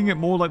made, making it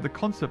more like the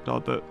concept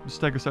art that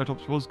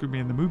Stegoceratops was going to be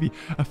in the movie.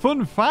 A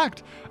fun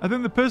fact, I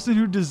think the person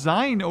who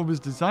designed or was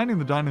designing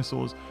the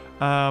dinosaurs,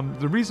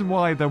 the reason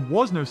why there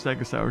was no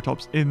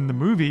Stegoceratops in the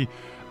movie,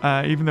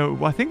 even though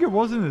I think it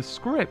was in the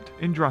script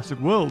in Jurassic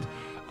World,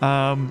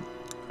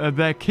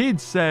 their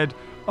kids said,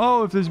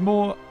 oh, if there's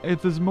more,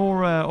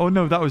 oh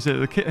no, that was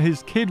it.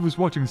 His kid was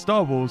watching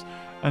Star Wars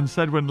and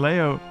said when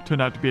Leia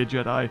turned out to be a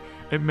Jedi,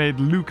 it made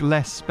Luke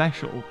less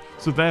special.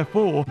 So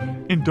therefore,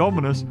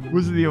 Indominus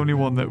was the only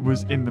one that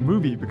was in the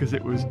movie because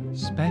it was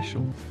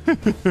special.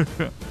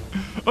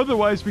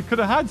 Otherwise, we could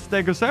have had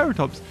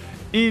Stegoceratops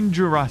in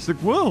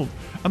Jurassic World.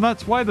 And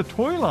that's why the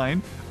toy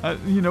line,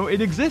 it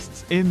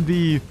exists in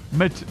the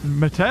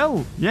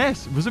Mattel.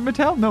 Yes, was it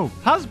Mattel? No,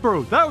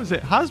 Hasbro. That was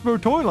it.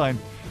 Hasbro toy line.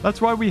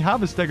 That's why we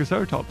have a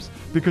Stegoceratops,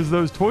 because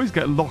those toys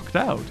get locked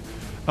out.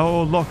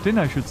 Oh, locked in,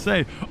 I should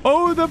say.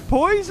 Oh, the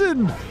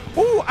poison!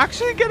 Oh,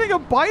 actually getting a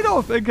bite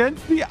off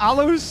against the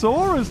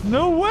Allosaurus.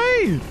 No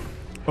way!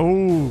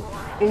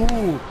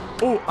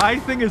 Oh, I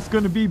think it's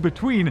going to be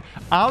between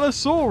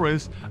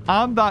Allosaurus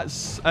and that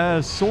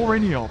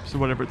Sauriniops, or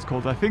whatever it's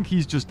called. I think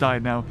he's just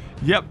died now.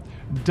 Yep,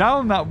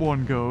 down that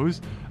one goes.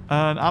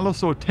 And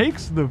Allosaur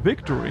takes the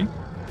victory.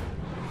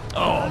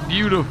 Oh,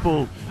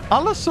 beautiful.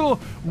 Allosaur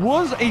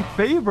was a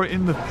favorite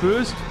in the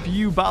first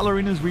few battle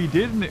arenas we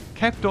did, and it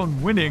kept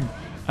on winning,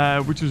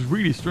 which is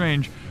really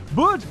strange.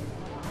 But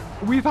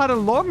we've had a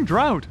long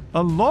drought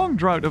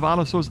of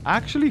Allosaurs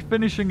actually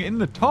finishing in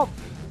the top.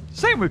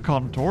 Same with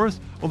Carnotaurus,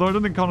 although I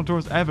don't think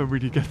Carnotaurus ever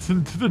really gets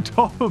into the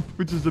top,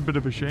 which is a bit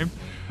of a shame.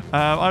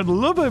 I'd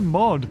love a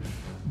mod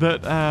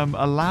that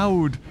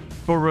allowed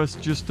for us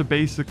just to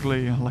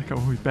basically, like, oh,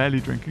 he's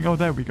barely drinking. Oh,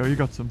 there we go, you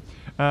got some.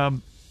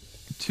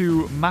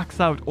 To max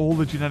out all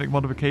the genetic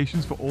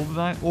modifications for all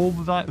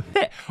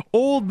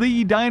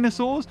the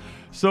dinosaurs,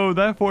 so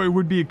therefore it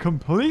would be a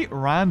complete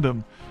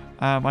random.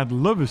 I'd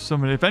love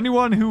if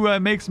anyone who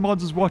makes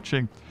mods is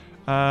watching.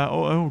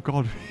 Oh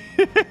god,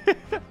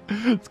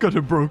 it's got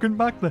a broken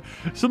back there.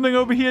 Something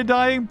over here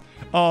dying.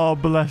 Oh,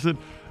 bless it.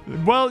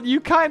 Well,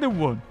 you kind of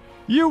won.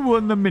 You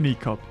won the mini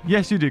cup.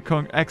 Yes, you did,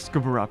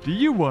 Excavatoraptor.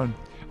 You won.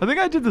 I think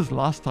I did this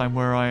last time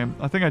where I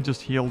think I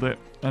just healed it,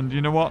 and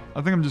you know what?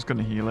 I think I'm just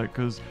gonna heal it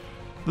because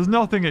there's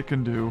nothing it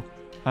can do.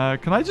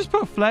 Can I just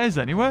put flares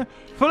anywhere?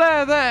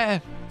 Flare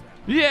there!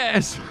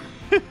 Yes!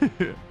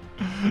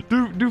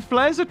 Do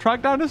flares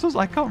attract dinosaurs?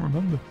 I can't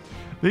remember.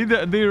 They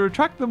either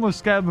attract them or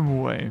scare them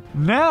away.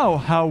 Now,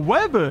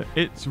 however,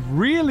 it's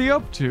really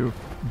up to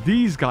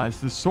these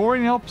guys, the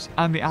Saurinops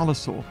and the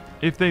Allosaur.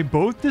 If they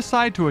both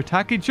decide to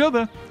attack each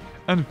other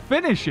and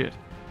finish it,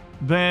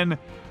 then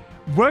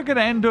we're going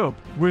to end up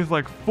with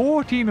like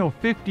 14 or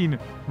 15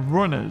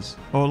 runners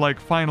or like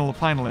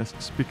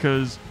finalists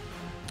because...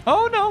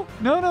 Oh, no,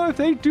 if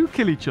they do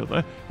kill each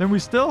other, then we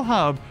still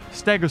have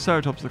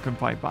Stegoceratops that can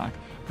fight back.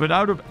 But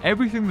out of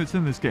everything that's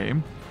in this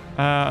game,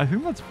 I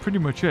think that's pretty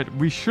much it.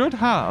 We should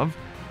have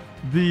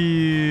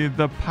the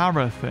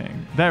para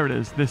thing. There it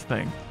is, this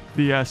thing.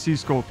 The Sea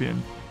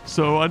Scorpion.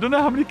 So, I don't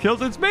know how many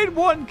kills. It's made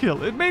 1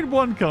 kill. It made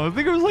 1 kill. I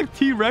think it was like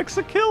T-Rex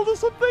that killed or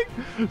something.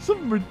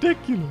 Something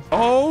ridiculous.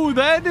 Oh,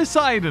 they're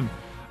deciding.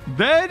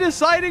 They're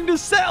deciding to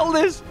settle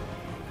this.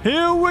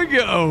 Here we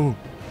go.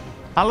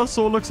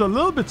 Allosaur looks a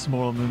little bit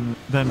smaller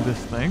than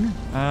this thing.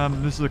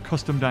 This is a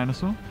custom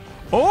dinosaur.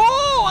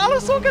 Oh,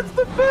 Allosaur gets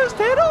the first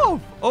hit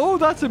off. Oh,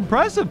 that's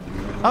impressive.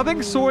 I think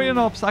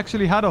Saurinops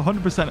actually had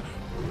 100%.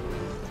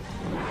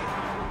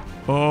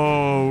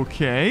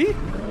 Okay.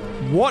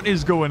 What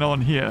is going on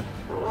here?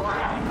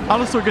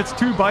 Allosaur gets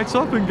 2 bites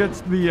off and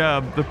gets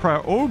the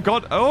prior. Oh,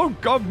 God. Oh,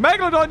 God.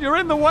 Megalodon, you're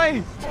in the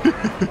way.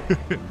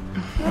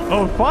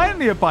 Oh,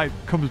 finally a bite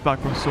comes back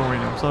from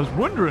Saurinops. I was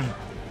wondering.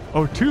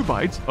 Oh, 2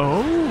 bites.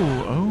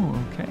 Oh,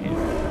 okay.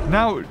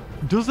 Now,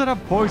 does it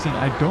have poison?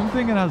 I don't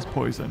think it has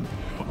poison.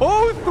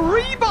 Oh,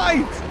 3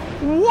 bites!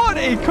 What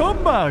a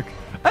comeback!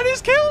 And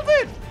he's killed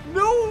it!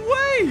 No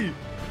way!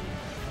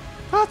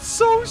 That's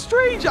so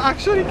strange.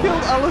 Actually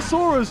killed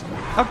Allosaurus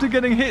after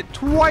getting hit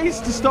twice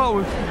to start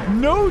with.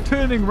 No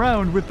turning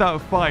round with that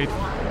fight.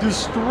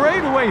 Just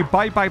straight away,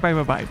 bite.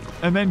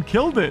 And then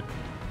killed it.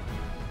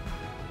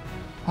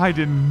 I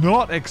did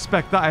not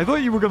expect that. I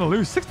thought you were going to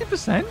lose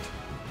 60%.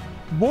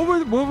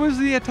 What was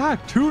the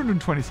attack?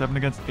 227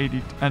 against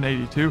 80 and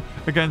 82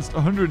 against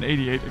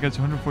 188 against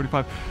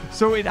 145.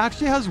 So it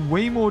actually has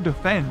way more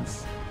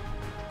defense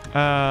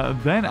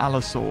than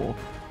Allosaur.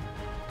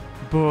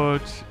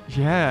 But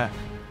yeah,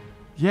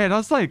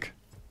 that's like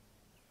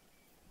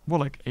what,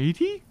 like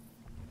 80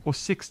 or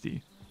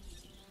 60?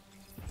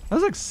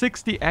 That's like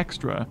 60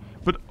 extra,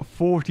 but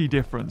 40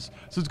 difference.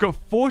 So it's got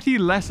 40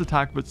 less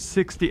attack, but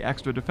 60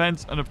 extra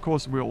defense. And of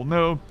course, we all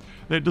know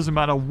that it doesn't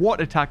matter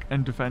what attack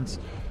and defense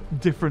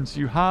difference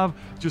you have,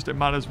 just it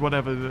matters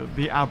whatever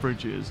the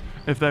average is.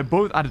 If they're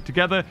both added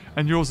together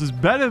and yours is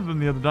better than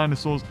the other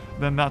dinosaurs,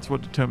 then that's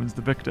what determines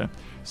the victor.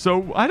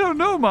 So I don't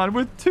know, man.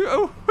 With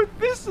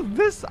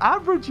this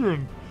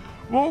averaging,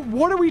 well,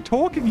 what are we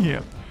talking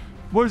here?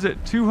 What is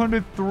it?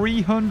 200,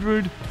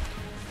 300,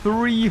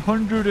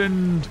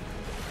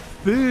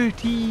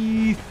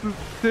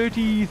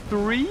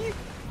 333,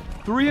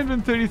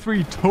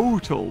 333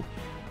 total.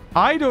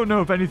 I don't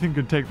know if anything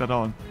could take that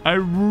on. I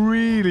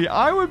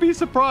would be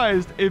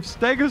surprised if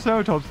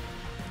Stegoceratops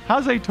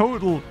has a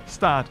total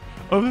stat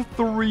of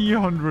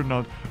 300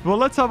 odd. Well,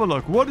 let's have a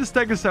look. What does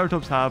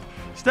Stegoceratops have?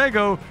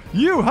 Stego,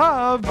 you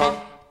have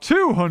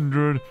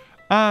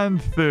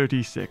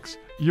 236.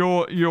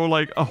 You're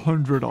like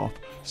 100 off.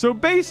 So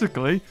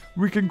basically,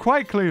 we can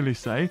quite clearly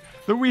say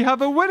that we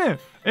have a winner.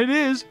 It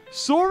is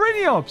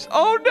Saurinops.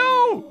 Oh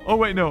no! Oh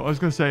wait, no. I was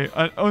gonna say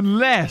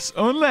unless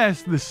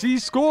the sea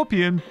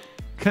scorpion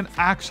can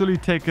actually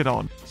take it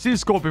on. Sea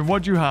scorpion,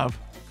 what do you have?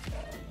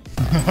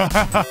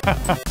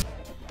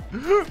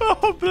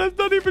 Oh, but that's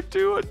not even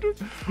 200.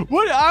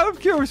 What? I'm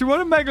curious. What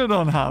does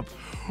Megalodon have?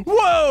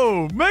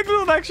 Whoa!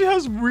 Megalodon actually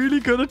has really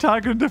good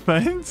attack and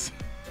defense,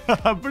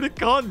 but it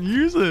can't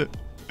use it.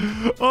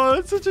 Oh,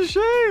 that's such a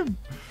shame.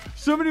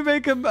 Somebody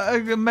make a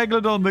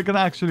Megalodon that can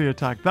actually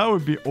attack. That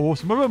would be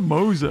awesome. What about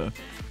Mosa?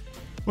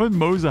 What does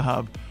Mosa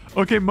have?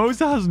 Okay,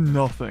 Mosa has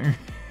nothing.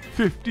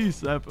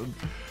 57.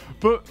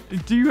 But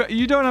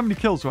you don't have any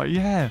kills, right?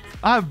 Yeah.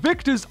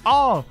 Victors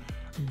are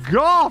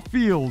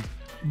Garfield,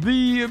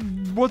 the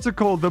what's it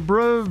called? The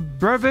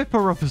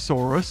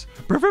Breviparosaurus,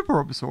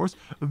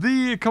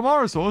 the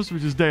Camarasaurus,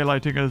 which is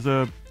daylighting as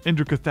a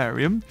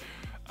Indricotherium.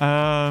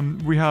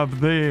 We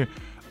have the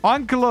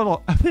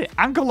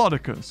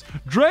Ankylodocus,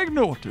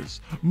 Dragnautus,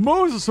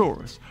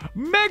 Mosasaurus,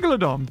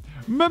 Megalodon,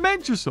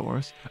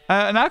 Mamentosaurus,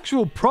 an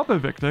actual proper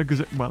victor,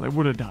 because it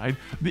would have died,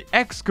 the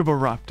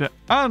Excavatoraptor,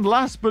 and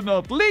last but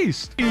not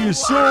least,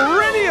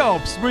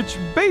 Saurinops, which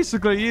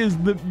basically is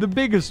the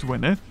biggest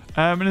winner,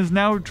 and is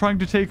now trying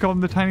to take on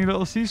the tiny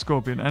little sea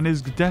scorpion, and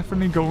is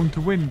definitely going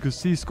to win, because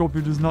sea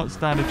scorpion does not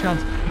stand a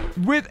chance,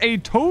 with a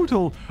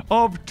total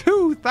of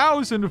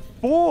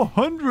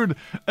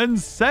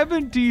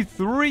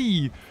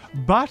 2,473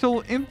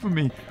 battle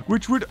infamy,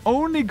 which would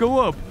only go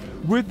up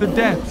with the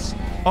deaths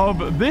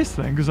of this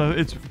thing, because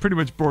it's pretty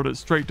much brought it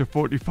straight to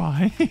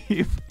 45.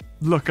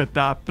 Look at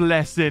that,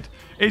 bless it.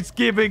 It's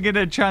giving it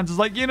a chance. It's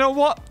like, you know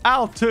what?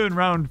 I'll turn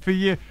round for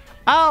you.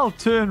 I'll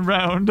turn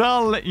round.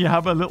 I'll let you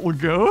have a little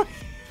go.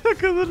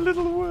 Look at the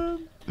little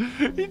worm.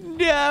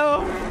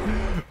 No.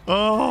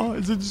 Oh,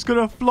 is it just going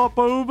to flop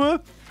over?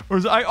 Or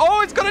is it...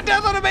 Oh, it's got a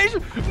death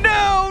animation.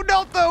 No,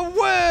 not the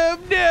worm.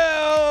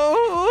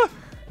 No.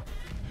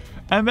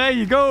 And there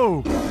you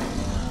go.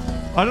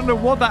 I don't know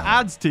what that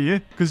adds to you,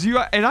 because it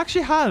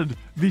actually had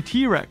the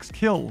T-Rex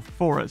kill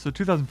for it. So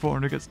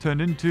 2,400 gets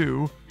turned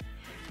into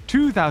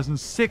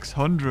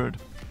 2,600.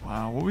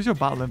 Wow, what was your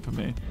battle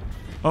infamy?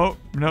 Oh,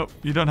 no,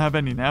 you don't have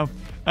any now.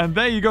 And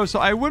there you go. So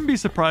I wouldn't be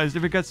surprised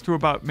if it gets to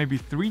about maybe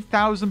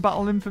 3,000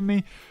 battle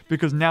infamy,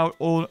 because now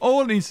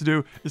all it needs to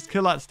do is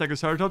kill that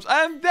Stegoceratops.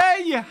 And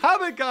there you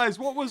have it, guys.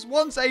 What was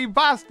once a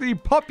vastly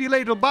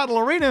populated battle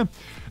arena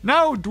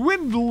now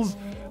dwindles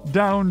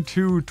down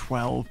to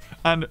 12.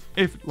 And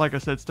if, like I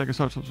said,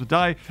 Stegoceratops would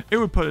die, it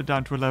would put it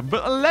down to 11.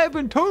 But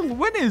 11 total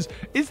winners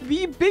is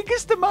the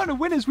biggest amount of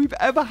winners we've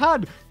ever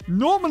had.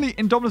 Normally,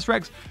 Indominus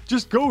Rex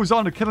just goes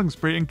on a killing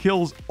spree and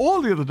kills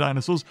all the other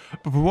dinosaurs.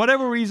 But for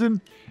whatever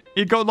reason,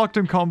 it got locked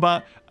in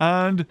combat,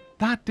 and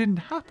that didn't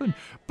happen.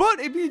 But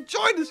if you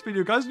enjoyed this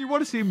video, guys, and you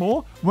want to see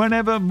more,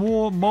 whenever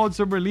more mods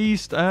are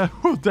released,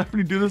 we'll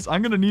definitely do this. We're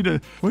gonna need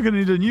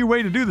a new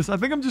way to do this. I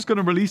think I'm just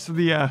gonna release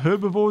the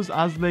herbivores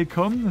as they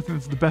come. I think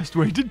that's the best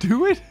way to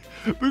do it.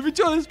 But if you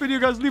enjoyed this video,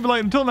 guys, leave a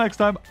like. Until next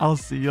time, I'll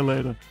see you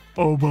later.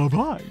 Oh,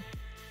 bye-bye.